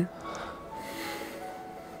for you?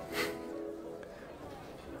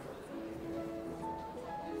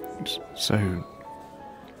 So,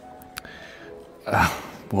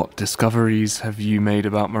 what discoveries have you made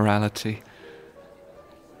about morality?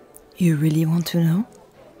 You really want to know?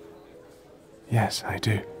 Yes, I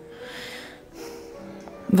do.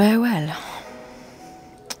 Very well.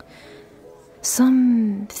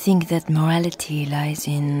 Some think that morality lies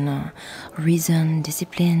in reason,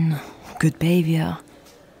 discipline, good behavior.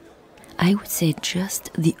 I would say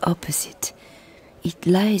just the opposite. It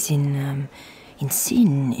lies in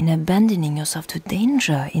sin, in abandoning yourself to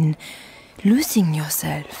danger, in losing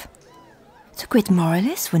yourself. The great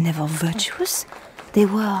moralists were never virtuous. They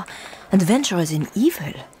were adventurers in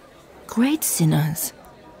evil, great sinners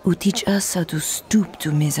who teach us how to stoop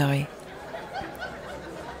to misery.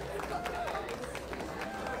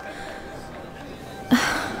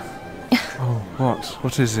 Oh, what?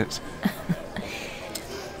 What is it?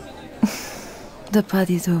 The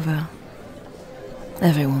party's over.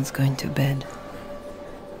 Everyone's going to bed.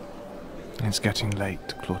 It's getting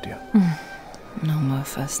late, Claudia. No more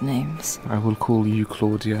first names. I will call you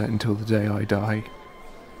Claudia until the day I die.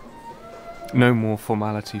 No more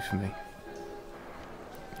formality for me.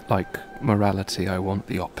 Like morality, I want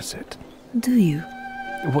the opposite. Do you?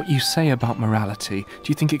 What you say about morality, do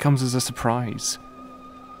you think it comes as a surprise?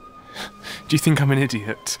 Do you think I'm an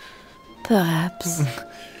idiot? Perhaps.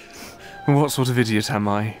 What sort of idiot am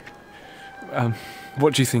I?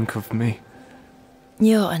 What do you think of me?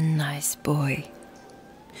 You're a nice boy.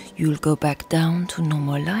 You'll go back down to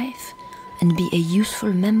normal life and be a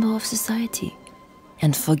useful member of society.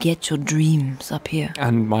 And forget your dreams up here.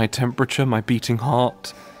 And my temperature, my beating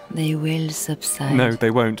heart? They will subside. No, they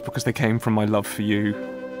won't, because they came from my love for you.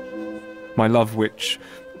 My love which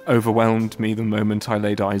overwhelmed me the moment I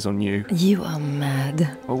laid eyes on you. You are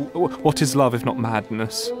mad. Oh, what is love if not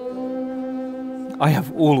madness? I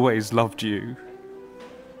have always loved you.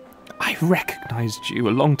 I recognised you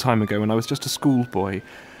a long time ago when I was just a schoolboy.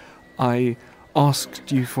 I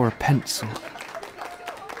asked you for a pencil.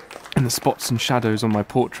 And the spots and shadows on my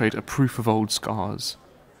portrait are proof of old scars.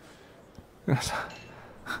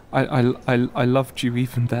 I loved you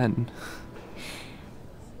even then.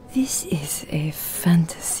 This is a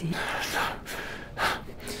fantasy.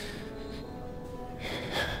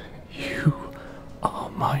 You are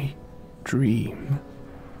my dream.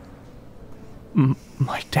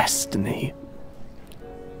 My destiny.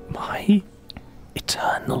 My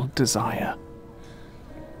eternal desire.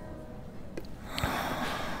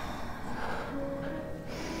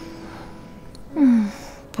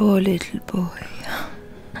 Poor little boy.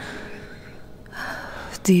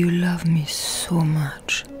 Do you love me so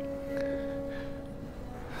much?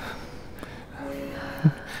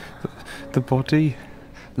 The body,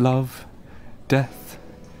 love, death,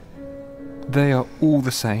 they are all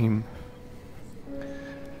the same.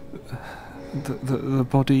 The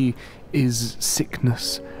body is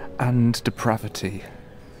sickness and depravity.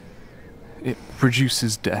 It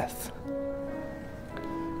produces death.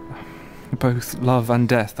 Both love and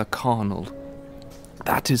death are carnal,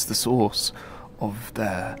 That is the source of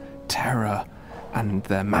their terror and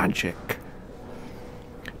their magic.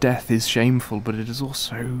 Death is shameful, but it is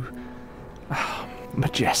also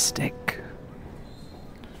majestic,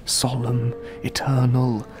 solemn,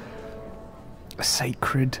 eternal,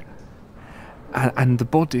 sacred, and the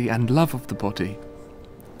body and love of the body,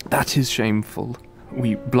 that is shameful.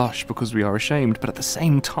 We blush because we are ashamed, but at the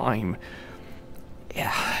same time,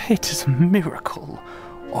 it is a miracle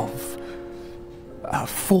of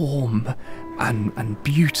form and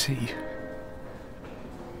beauty.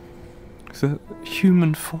 The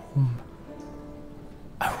human form,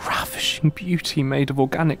 a ravishing beauty made of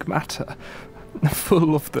organic matter,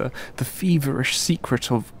 full of the feverish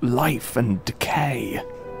secret of life and decay.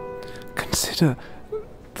 Consider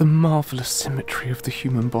the marvellous symmetry of the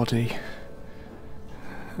human body.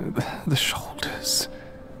 The shoulders,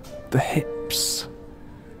 the hips,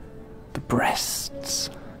 the breasts,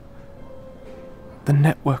 the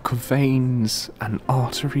network of veins and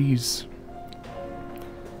arteries,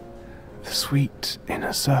 the sweet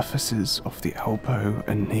inner surfaces of the elbow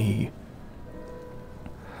and knee,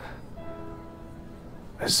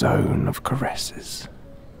 a zone of caresses.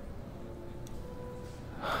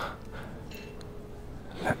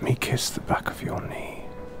 Let me kiss the back of your knee,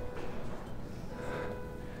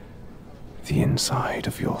 the inside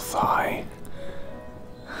of your thigh.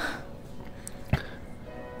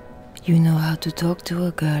 You know how to talk to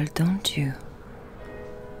a girl, don't you?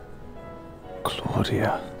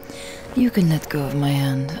 Claudia. You can let go of my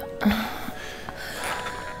hand.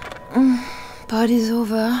 Party's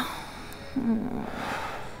over.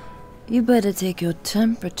 You better take your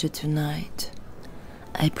temperature tonight.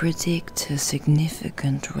 I predict a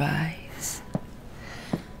significant rise.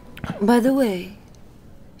 By the way,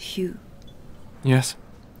 Hugh. Yes?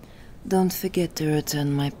 Don't forget to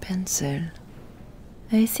return my pencil.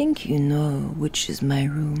 I think you know which is my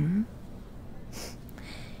room.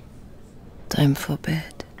 Time for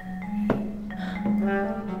bed.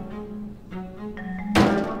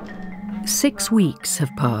 6 weeks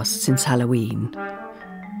have passed since Halloween.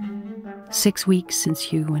 6 weeks since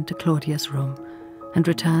Hugh went to Claudia's room and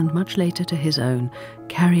returned much later to his own,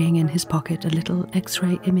 carrying in his pocket a little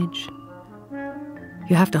X-ray image.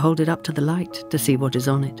 You have to hold it up to the light to see what is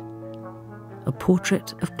on it. A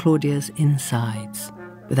portrait of Claudia's insides,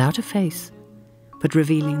 without a face, but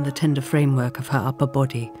revealing the tender framework of her upper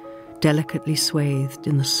body, delicately swathed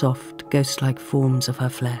in the soft, ghost-like forms of her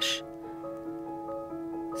flesh.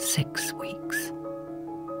 6 weeks.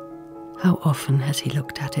 How often has he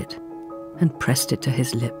looked at it and pressed it to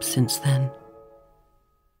his lips since then?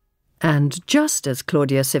 And just as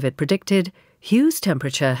Claudia Civet predicted, Hugh's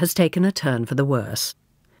temperature has taken a turn for the worse.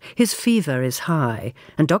 His fever is high,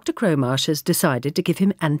 and Dr. Crowmarsh has decided to give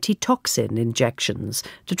him antitoxin injections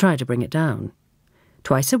to try to bring it down.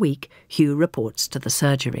 Twice a week, Hugh reports to the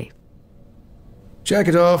surgery. Jack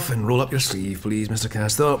it off and roll up your sleeve, please, Mr.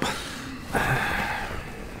 Casthorpe.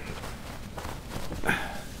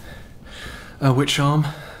 Which arm?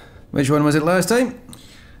 Which one was it last time?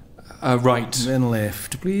 Right. Then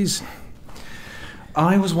left, please.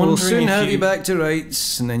 I was wondering. We'll soon have you back to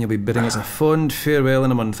rights, and then you'll be bidding us a fond farewell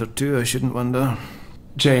in a month or two, I shouldn't wonder.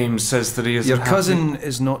 James says that he isn't Your cousin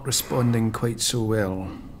is not responding quite so well.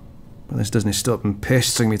 But this doesn't stop him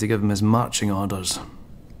pestering me to give him his marching orders.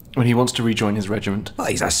 When he wants to rejoin his regiment. Well,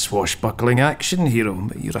 he's a swashbuckling action hero,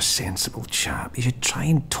 but you're a sensible chap. You should try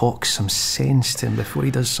and talk some sense to him before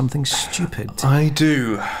he does something stupid. I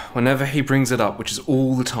do, whenever he brings it up, which is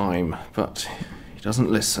all the time, but he doesn't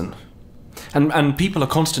listen. And people are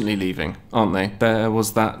constantly leaving, aren't they? There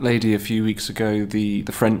was that lady a few weeks ago, the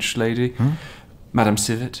French lady, Madame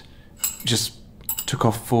Civet, just took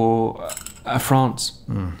off for France.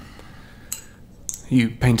 You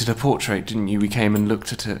painted her portrait, didn't you? We came and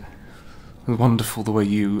looked at it. It was wonderful the way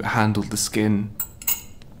you handled the skin.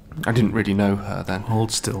 I didn't really know her then. Hold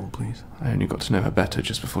still, please. I only got to know her better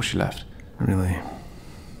just before she left. Really?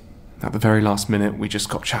 At the very last minute, we just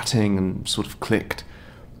got chatting and sort of clicked.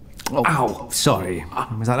 Oh, ow! Sorry.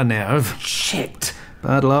 Was that a nerve? Shit!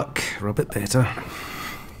 Bad luck. Rub it better.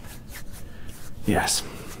 Yes.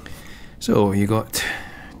 So, you got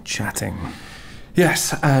chatting.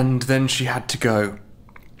 Yes, and then she had to go.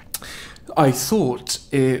 I thought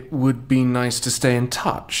it would be nice to stay in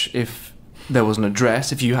touch if there was an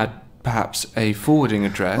address, if you had perhaps a forwarding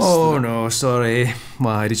address. Oh, no, sorry.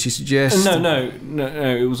 Why did she suggest? No,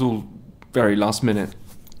 it was all very last minute.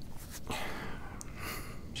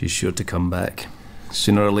 She's sure to come back,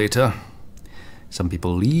 sooner or later. Some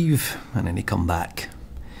people leave, and then they come back.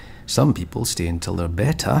 Some people stay until they're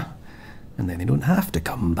better, and then they don't have to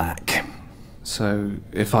come back. So,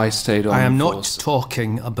 if I stayed on... I am not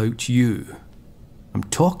talking about you. I'm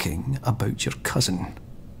talking about your cousin.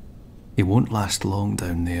 He won't last long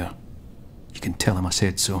down there. You can tell him I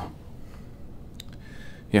said so.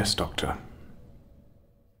 Yes, Doctor.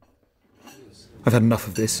 I've had enough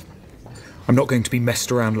of this. I'm not going to be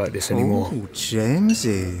messed around like this anymore. Oh,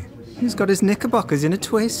 Jamesy. He's got his knickerbockers in a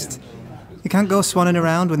twist. You can't go swanning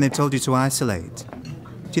around when they've told you to isolate.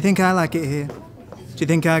 Do you think I like it here? Do you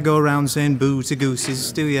think I go around saying boo to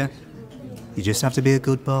gooses, do you? You just have to be a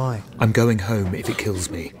good boy. I'm going home if it kills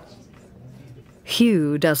me.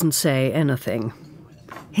 Hugh doesn't say anything.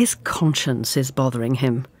 His conscience is bothering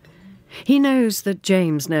him. He knows that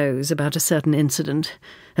James knows about a certain incident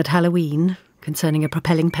at Halloween concerning a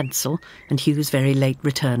propelling pencil and Hugh's very late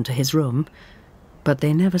return to his room, but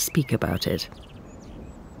they never speak about it.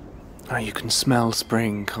 Oh, you can smell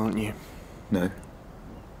spring, can't you? No.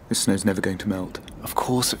 The snow's never going to melt. Of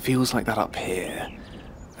course, it feels like that up here.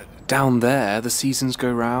 Down there, the seasons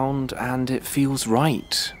go round and it feels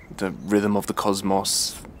right. The rhythm of the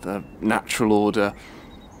cosmos, the natural order.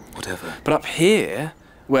 Whatever. But up here,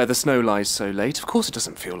 where the snow lies so late, of course it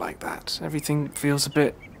doesn't feel like that. Everything feels a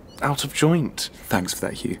bit out of joint. Thanks for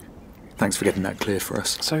that, Hugh. Thanks for getting that clear for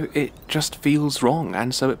us. So it just feels wrong,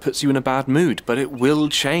 and so it puts you in a bad mood, but it will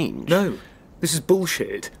change. No, this is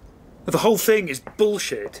bullshit. The whole thing is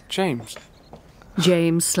bullshit. James.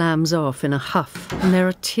 James slams off in a huff, and there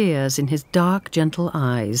are tears in his dark, gentle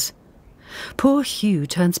eyes. Poor Hugh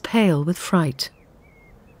turns pale with fright.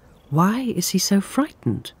 Why is he so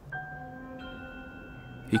frightened?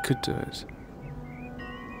 He could do it.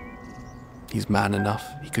 He's man enough,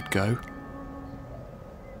 he could go.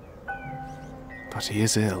 But he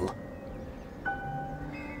is ill.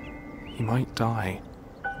 He might die.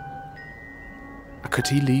 Could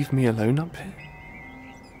he leave me alone up here?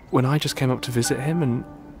 When I just came up to visit him, and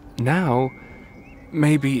now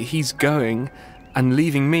maybe he's going and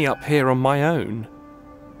leaving me up here on my own.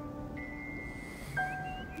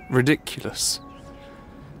 Ridiculous.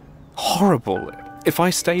 Horrible. If I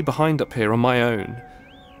stay behind up here on my own,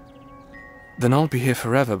 then I'll be here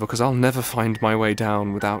forever because I'll never find my way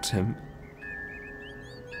down without him.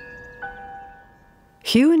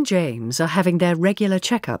 Hugh and James are having their regular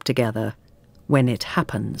checkup together when it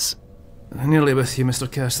happens. Nearly with you, Mr.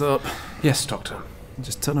 Casthorpe. Yes, Doctor.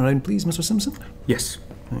 Just turn around, please, Mr. Simpson. Yes.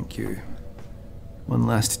 Thank you. One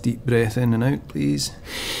last deep breath in and out, please.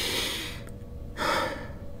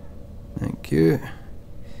 Thank you.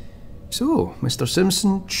 So, Mr.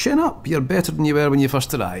 Simpson, chin up. You're better than you were when you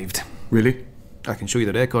first arrived. Really? I can show you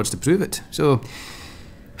the records to prove it. So,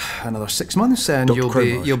 another 6 months and Dr.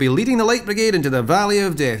 you'll be leading the Light Brigade into the Valley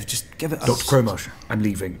of Death. Just give it a... Dr. Crowmarsh, I'm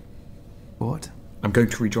leaving. What? I'm going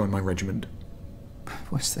to rejoin my regiment.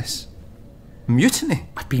 What's this? Mutiny?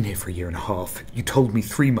 I've been here for a year and a half. You told me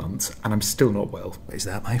 3 months, and I'm still not well. Is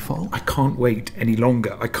that my fault? I can't wait any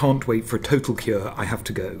longer. I can't wait for a total cure. I have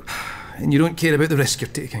to go. And you don't care about the risk you're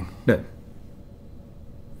taking? No.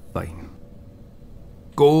 Fine.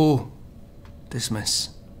 Go. Dismiss.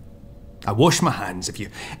 I wash my hands of you.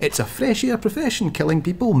 It's a fresh air profession, killing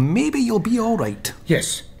people. Maybe you'll be all right.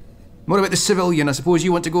 Yes. What about the civilian? I suppose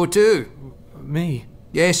you want to go too? Me?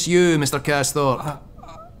 Yes, you, Mr. Casthorpe.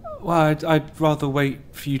 Well, I'd rather wait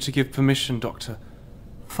for you to give permission, Doctor.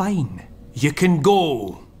 Fine. You can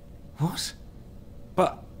go. What?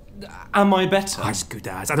 But am I better? As good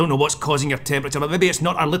as. I don't know what's causing your temperature, but maybe it's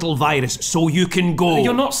not a little virus, so you can go.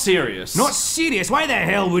 You're not serious. Not serious? Why the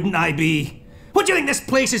hell wouldn't I be? What do you think this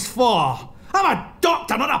place is for? I'm a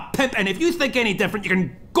doctor, not a pimp, and if you think any different, you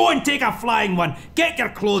can go and take a flying one. Get your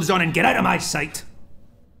clothes on and get out of my sight.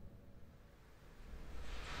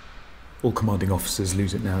 All commanding officers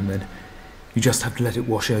lose it now and then. You just have to let it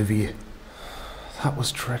wash over you. That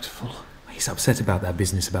was dreadful. He's upset about that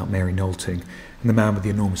business about Mary Knowlting and the man with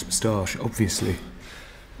the enormous moustache, obviously.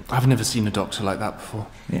 I've never seen a doctor like that before.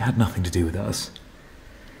 It had nothing to do with us.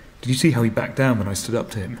 Did you see how he backed down when I stood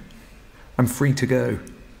up to him? I'm free to go.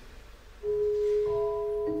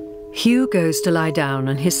 Hugh goes to lie down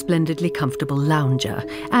on his splendidly comfortable lounger,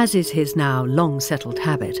 as is his now long-settled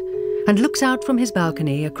habit, and looks out from his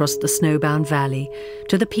balcony across the snowbound valley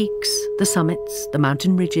to the peaks, the summits, the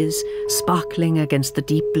mountain ridges, sparkling against the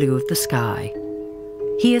deep blue of the sky.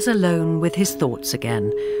 He is alone with his thoughts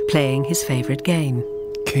again, playing his favourite game.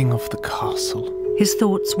 King of the castle. His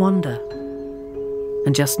thoughts wander.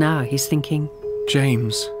 And just now he's thinking...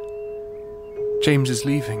 James. James is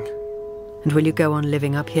leaving. And will you go on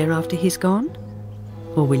living up here after he's gone?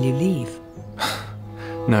 Or will you leave?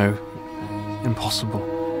 No. Impossible.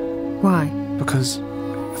 Why? Because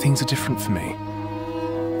things are different for me.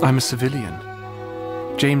 I'm a civilian.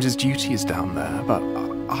 James's duty is down there, but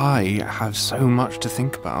I have so much to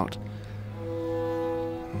think about.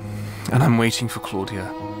 And I'm waiting for Claudia.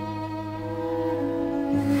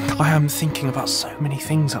 I am thinking about so many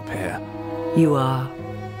things up here. You are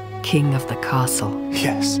king of the castle.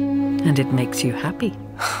 Yes. And it makes you happy.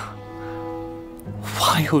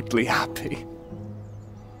 Wildly happy.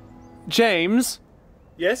 James?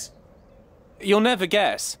 Yes? You'll never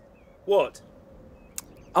guess. What?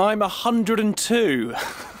 I'm 102.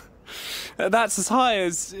 That's as high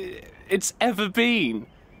as it's ever been.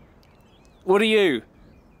 What are you?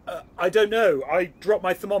 I don't know. I dropped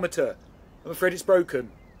my thermometer. I'm afraid it's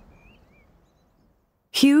broken.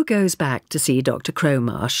 Hugh goes back to see Dr.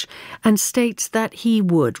 Crowmarsh and states that he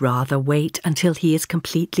would rather wait until he is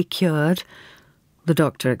completely cured. The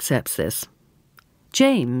doctor accepts this.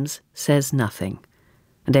 James says nothing.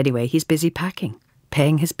 And anyway, he's busy packing,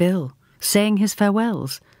 paying his bill, saying his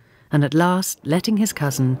farewells, and at last letting his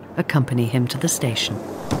cousin accompany him to the station.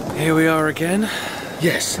 Here we are again.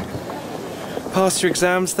 Yes. Pass your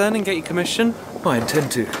exams then and get your commission? I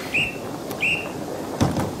intend to.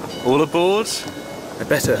 All aboard? I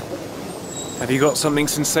better. Have you got something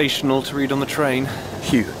sensational to read on the train?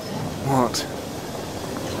 Hugh. What?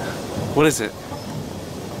 What is it?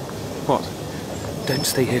 What? Don't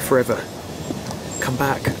stay here forever. Come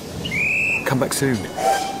back. Come back soon.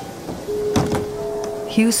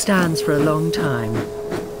 Hugh stands for a long time,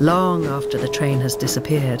 long after the train has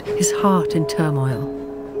disappeared, his heart in turmoil.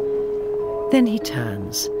 Then he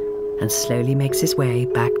turns and slowly makes his way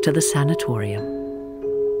back to the sanatorium.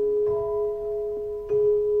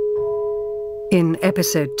 In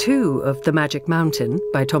episode 2 of The Magic Mountain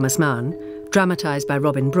by Thomas Mann, dramatised by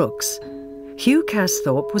Robin Brooks, Hugh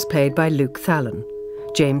Casthorpe was played by Luke Thallon,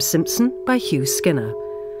 James Simpson by Hugh Skinner,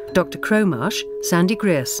 Dr. Crowmarsh, Sandy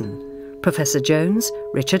Grierson, Professor Jones,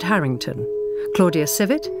 Richard Harrington, Claudia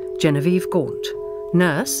Civet, Genevieve Gaunt,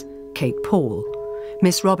 Nurse, Kate Paul,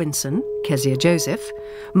 Miss Robinson, Keziah Joseph,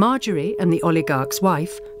 Marjorie and the oligarch's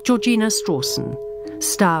wife, Georgina Strawson,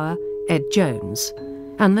 Stour, Ed Jones,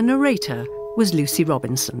 and the narrator was Lucy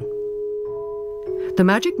Robinson. The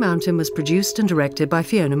Magic Mountain was produced and directed by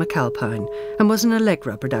Fiona McAlpine and was an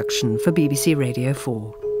Allegra production for BBC Radio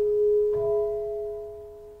 4.